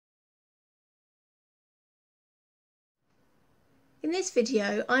In this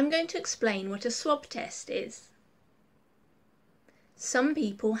video, I'm going to explain what a swab test is. Some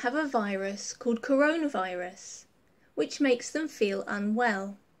people have a virus called coronavirus, which makes them feel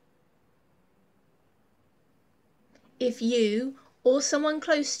unwell. If you or someone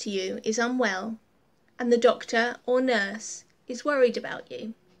close to you is unwell, and the doctor or nurse is worried about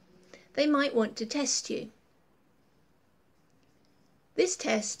you, they might want to test you. This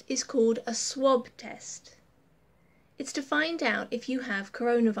test is called a swab test. It's to find out if you have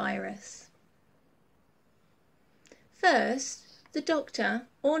coronavirus. First, the doctor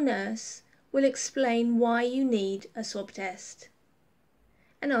or nurse will explain why you need a swab test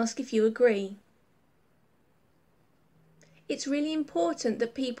and ask if you agree. It's really important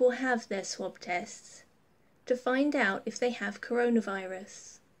that people have their swab tests to find out if they have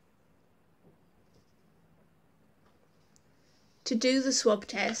coronavirus. To do the swab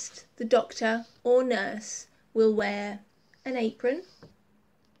test, the doctor or nurse will wear an apron,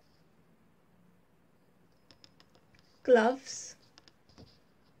 gloves,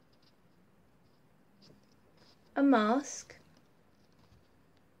 a mask,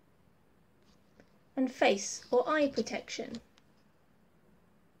 and face or eye protection.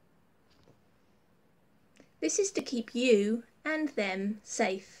 This is to keep you and them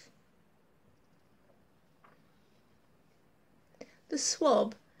safe. The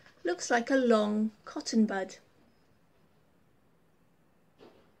swab looks like a long cotton bud.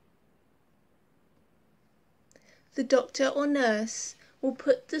 The doctor or nurse will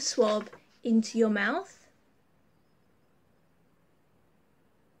put the swab into your mouth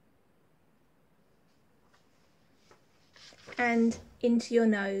and into your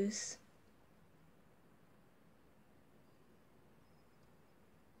nose.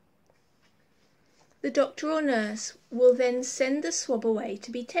 The doctor or nurse will then send the swab away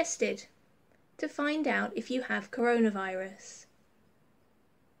to be tested to find out if you have coronavirus.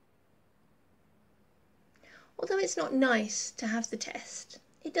 Although it's not nice to have the test,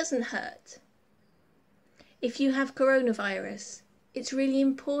 it doesn't hurt. If you have coronavirus, it's really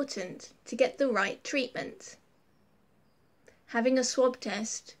important to get the right treatment. Having a swab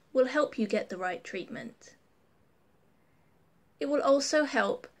test will help you get the right treatment. It will also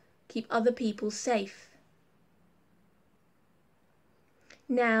help keep other people safe.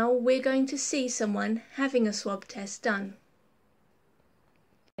 Now we're going to see someone having a swab test done.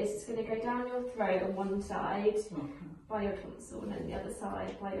 It's going to go down your throat on one side by your tonsil, and then the other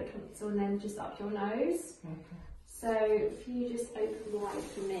side by your tonsil, and then just up your nose. So if you just open wide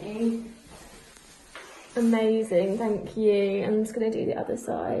for me. Amazing, thank you. I'm just going to do the other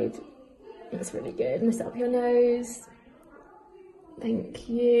side. That's really good. And just up your nose. Thank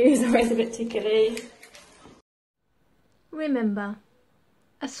you. Sorry, it's a bit tickly. Remember,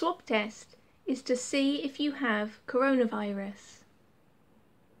 a swab test is to see if you have coronavirus.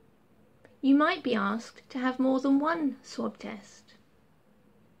 You might be asked to have more than one swab test.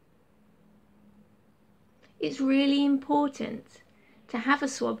 It's really important to have a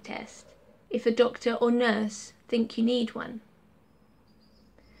swab test if a doctor or nurse think you need one,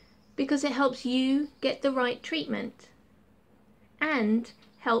 because it helps you get the right treatment and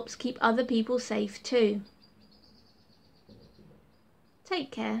helps keep other people safe too. Take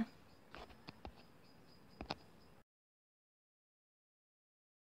care.